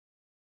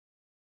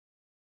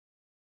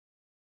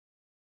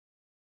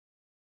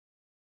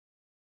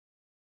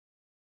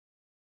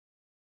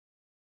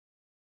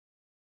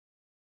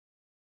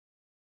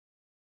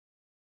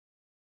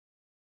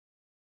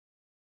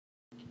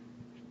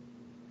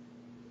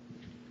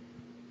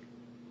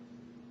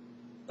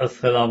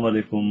Assalamu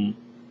alaikum,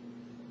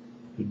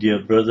 dear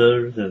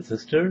brothers and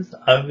sisters.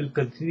 I will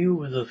continue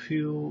with a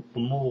few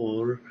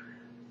more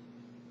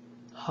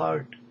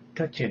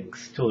heart-touching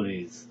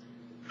stories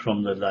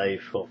from the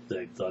life of the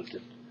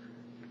exalted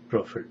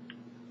Prophet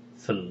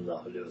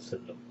Sallallahu Alaihi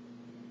Wasallam.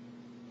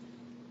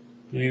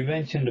 We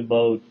mentioned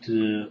about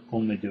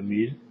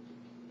Jamil,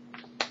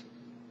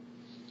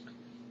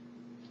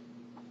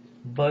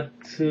 but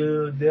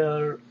there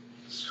are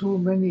so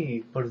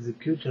many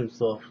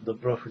persecutors of the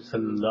Prophet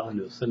Sallallahu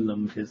Alaihi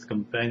Wasallam, his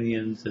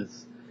companions,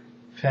 his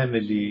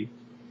family.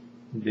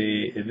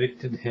 They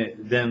evicted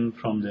them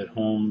from their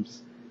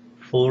homes,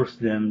 forced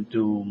them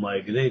to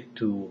migrate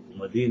to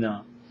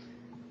Medina.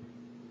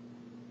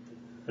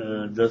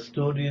 The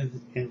stories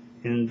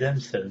in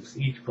themselves,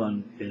 each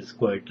one is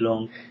quite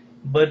long,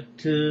 but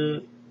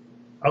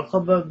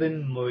Aqaba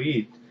bin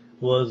Mu'ayt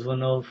was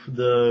one of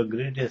the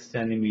greatest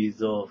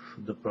enemies of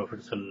the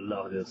Prophet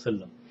Sallallahu Alaihi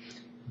Wasallam.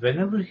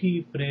 Whenever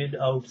he prayed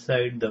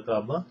outside the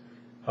Kaaba,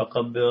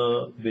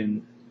 Aqaba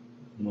bin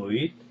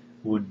Mu'ayt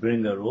would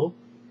bring a rope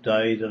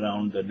tied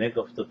around the neck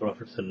of the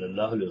Prophet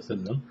Sallallahu Alaihi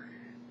Wasallam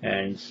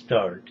and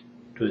start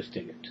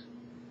twisting it.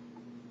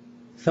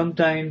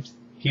 Sometimes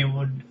he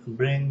would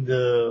bring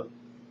the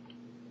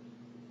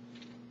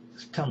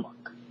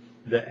stomach,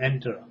 the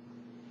entrails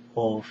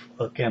of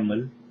a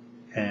camel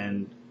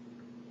and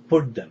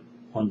put them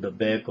on the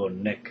back or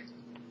neck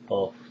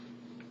of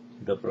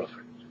the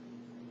Prophet.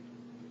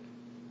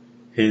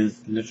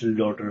 His little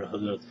daughter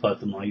Hazrat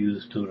Fatima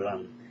used to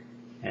run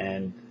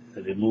and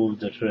remove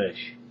the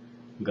trash,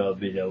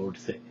 garbage I would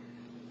say,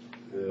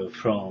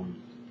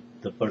 from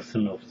the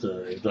person of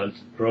the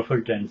exalted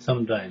Prophet, and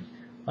sometimes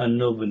a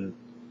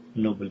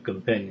noble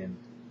companion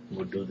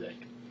would do that.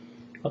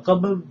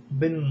 Aqaba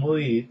bin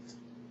Mu'ayt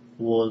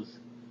was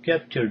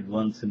captured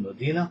once in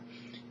Medina,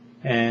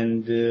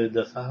 and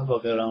the Sahaba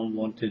Karam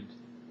wanted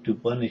to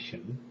punish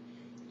him,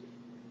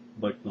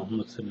 but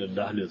Muhammad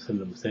Sallallahu Alaihi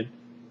Wasallam said,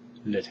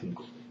 let him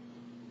go.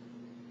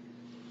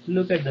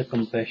 Look at the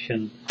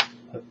compassion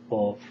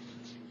of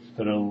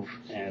Rauf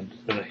and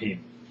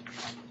Rahim.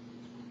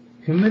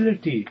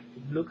 Humility,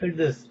 look at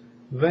this.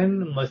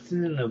 When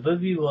Masjid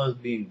al-Nabawi was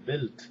being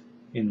built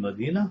in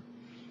Medina,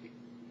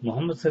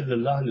 Muhammad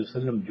Sallallahu Alaihi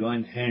Wasallam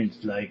joined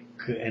hands like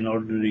an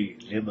ordinary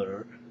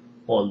laborer,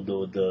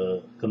 although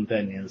the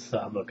companions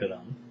Sahaba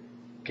Karam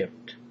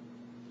kept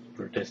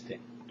protesting.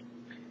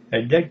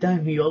 At that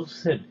time he also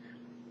said,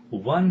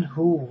 one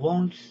who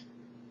wants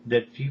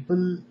that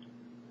people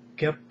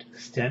kept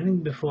standing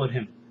before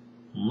him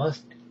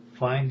must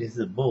find his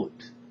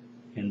abode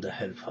in the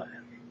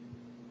hellfire.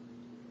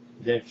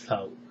 That's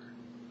how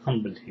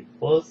humble he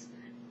was.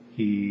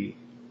 He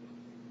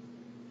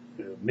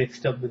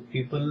mixed up with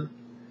people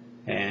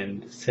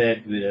and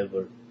sat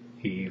wherever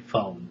he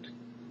found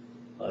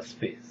a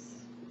space.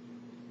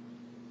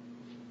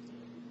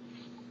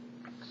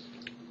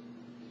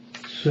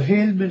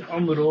 Suhail bin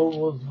Umro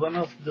was one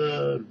of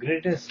the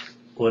greatest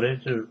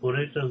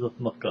orators of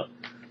Makkah,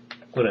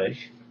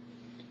 Quraysh,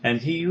 and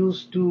he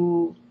used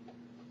to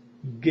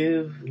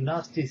give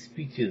nasty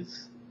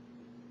speeches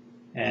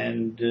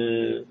and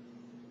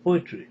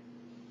poetry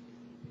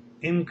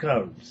in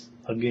crowds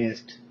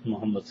against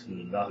Muhammad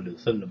Sallallahu Alaihi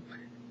Wasallam.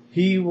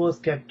 He was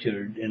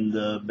captured in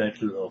the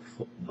Battle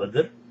of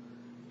Badr.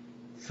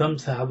 Some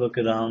Sahaba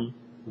Kiram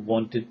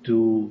wanted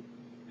to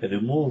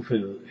remove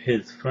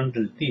his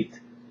frontal teeth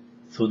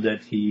so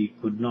that he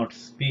could not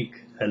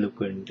speak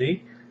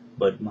eloquently,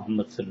 but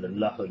Muhammad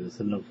Sallallahu Alaihi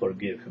Wasallam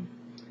forgave him,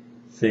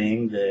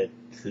 saying that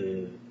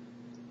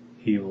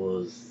he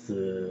was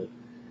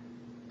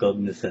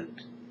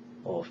cognizant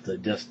of the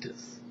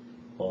justice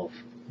of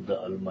the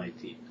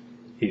Almighty.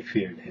 He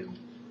feared him,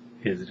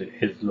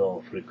 his law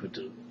of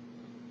requital.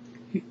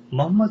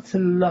 Muhammad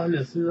Sallallahu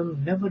Alaihi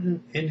Wasallam never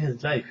in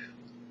his life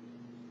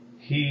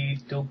he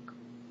took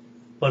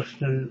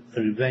personal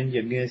revenge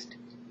against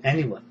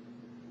anyone.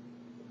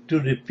 To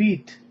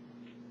repeat,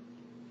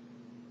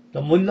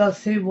 the Mullah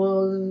say,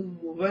 well,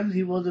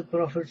 he was a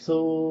prophet,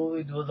 so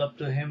it was up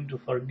to him to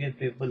forgive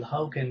people.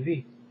 How can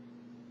we?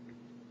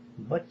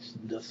 But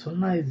the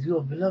Sunnah is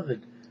your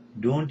beloved.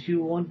 Don't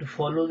you want to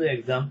follow the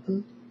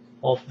example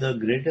of the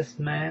greatest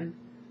man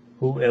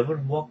who ever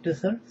walked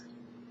this earth?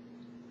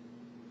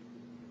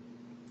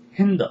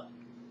 Hinda,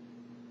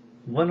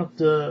 one of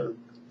the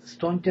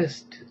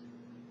staunchest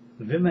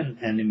women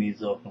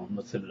enemies of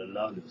Muhammad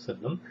Sallallahu Alaihi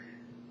Wasallam,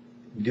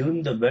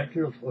 during the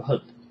Battle of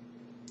Uhud,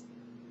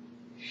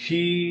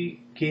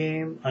 she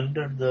came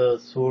under the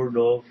sword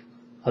of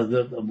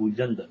Hazrat Abu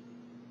Jandal.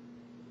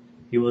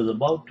 He was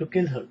about to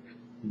kill her,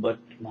 but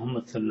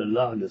Muhammad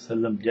Sallallahu Alaihi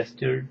Wasallam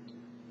gestured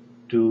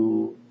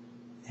to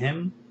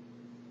him,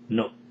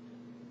 no,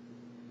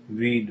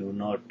 we do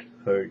not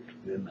hurt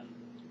women.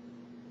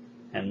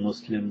 And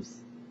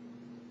Muslims,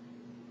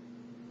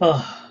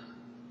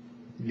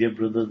 dear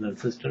brothers and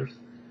sisters,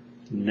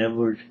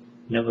 never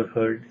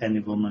hurt any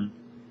woman,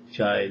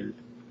 child,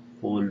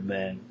 old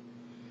man,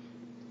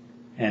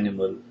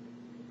 animal,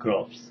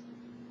 crops,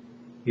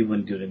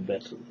 even during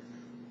battles.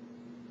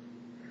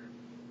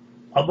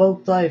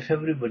 About Taif,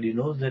 everybody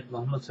knows that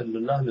Muhammad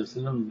sallallahu alaihi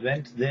wasallam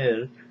went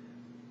there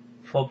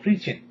for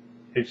preaching.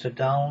 It's a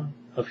town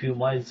a few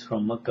miles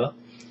from Mecca,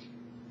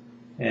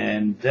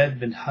 and Zaid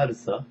bin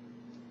Haritha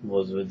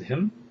was with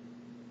him.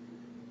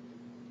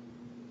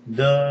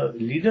 The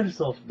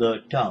leaders of the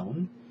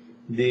town,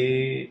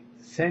 they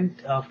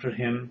sent after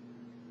him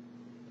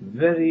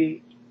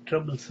very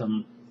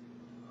troublesome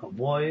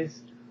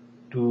boys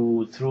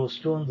to throw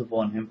stones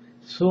upon him,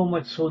 so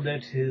much so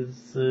that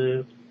his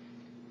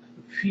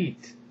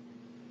feet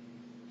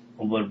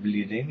were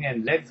bleeding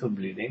and legs were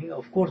bleeding.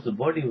 Of course, the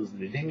body was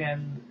bleeding,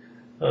 and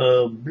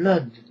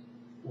blood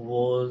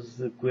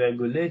was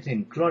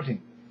coagulating,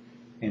 clotting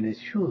in his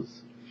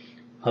shoes.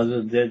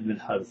 Hazrat Zaid bin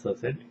Haritha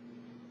said,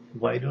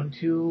 "Why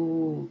don't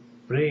you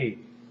pray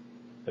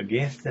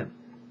against them?"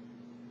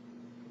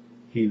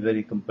 He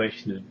very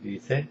compassionately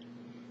said,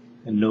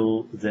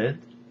 "No, Zaid,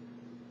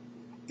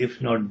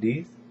 if not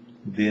these,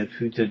 their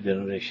future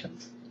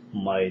generations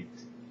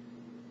might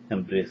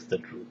embrace the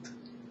truth."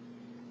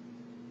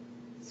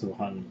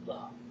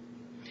 Subhanallah.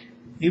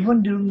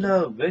 Even during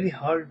the very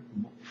hard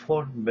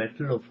fought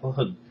battle of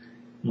Uhud,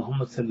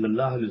 Muhammad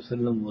sallallahu alaihi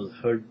wasallam was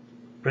heard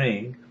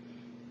praying,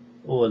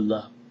 "O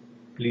Allah,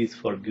 please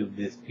forgive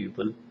these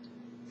people,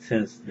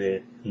 since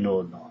they know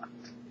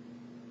not."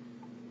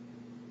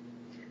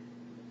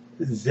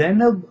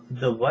 Zainab,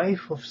 the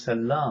wife of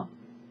Salam,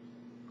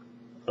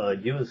 a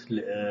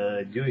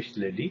Jewish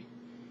lady,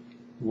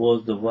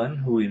 was the one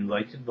who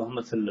invited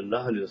Muhammad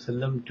sallallahu alaihi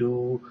wasallam to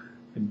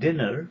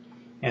dinner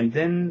and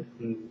then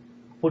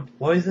put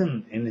poison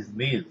in his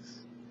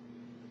meals.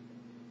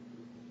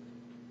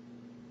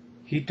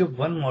 He took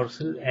one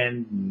morsel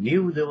and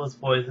knew there was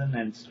poison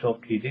and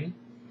stopped eating.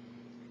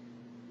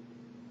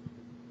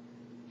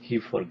 He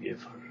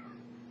forgave her.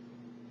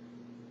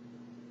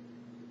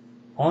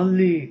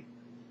 Only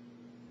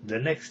the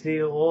next day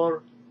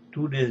or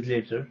 2 days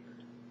later,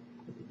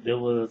 there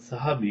was a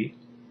Sahabi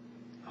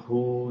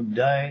who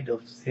died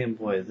of the same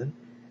poison,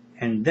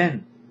 and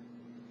then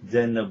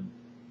Zainab,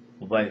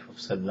 wife of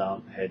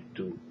Salam, had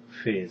to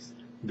face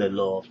the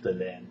law of the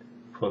land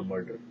for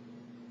murder.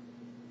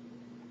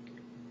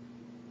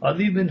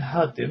 Ali bin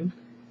Hatim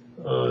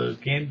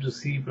came to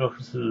see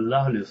Prophet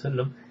sallallahu alaihi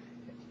wasallam.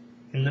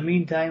 In the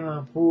meantime,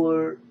 a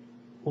poor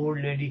old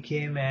lady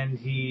came and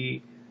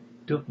he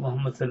took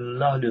Muhammad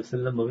sallallahu alaihi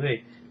wasallam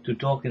away to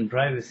talk in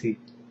privacy,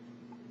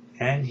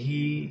 and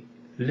he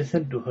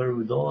listened to her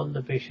with all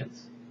the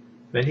patience.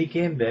 When he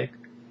came back,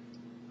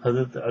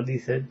 Hazrat Ali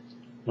said,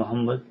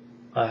 "Muhammad,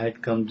 I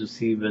had come to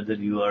see whether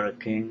you are a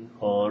king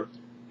or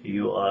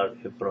you are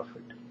a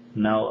prophet.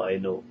 Now I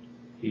know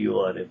you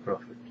are a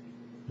prophet.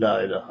 La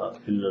ilaha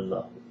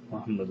illallah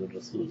Muhammadur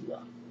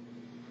Rasulullah."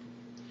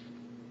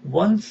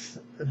 Once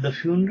the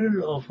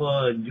funeral of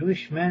a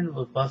Jewish man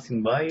was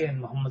passing by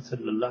and Muhammad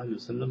sallallahu alaihi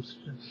wasallam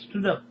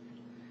stood up.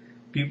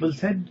 People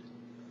said,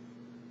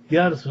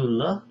 "Ya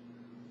Rasulullah,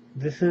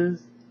 this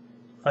is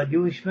a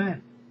Jewish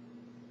man."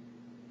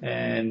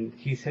 And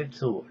he said,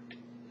 "So what?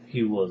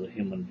 He was a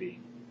human being."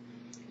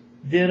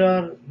 There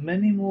are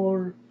many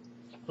more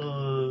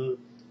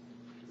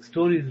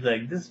stories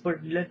like this,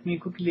 but let me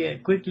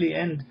quickly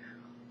end.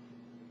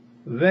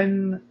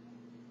 When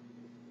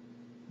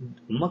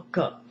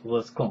Makkah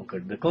was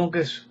conquered, the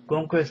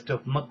conquest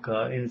of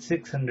Makkah in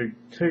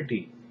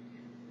 630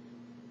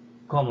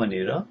 Common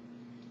Era,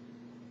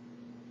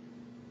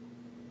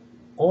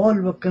 all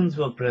Meccans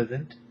were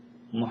present.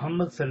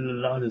 Muhammad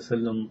sallallahu alaihi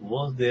wasallam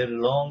was there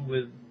along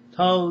with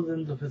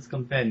thousands of his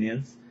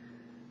companions,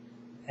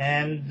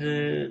 and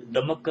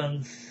the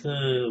Meccans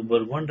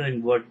were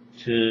wondering what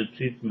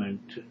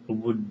treatment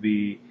would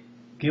be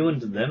given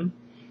to them.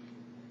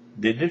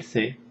 They did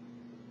say,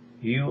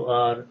 "You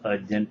are a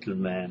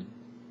gentleman.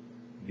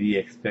 We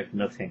expect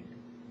nothing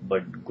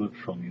but good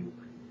from you."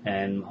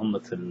 And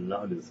Muhammad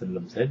sallallahu alaihi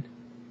wasallam said,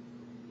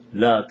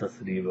 "La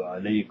tasriba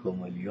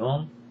alaykum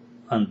al-yawm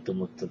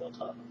antum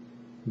at-tulaqa."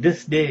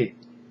 This day,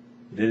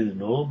 there is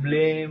no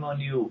blame on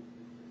you.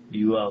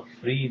 You are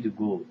free to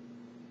go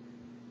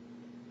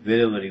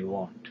wherever you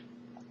want.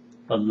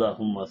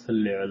 Allahumma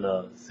salli ala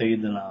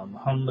Sayyidina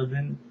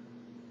Muhammadin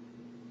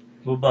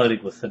wa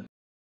barik wa sallim.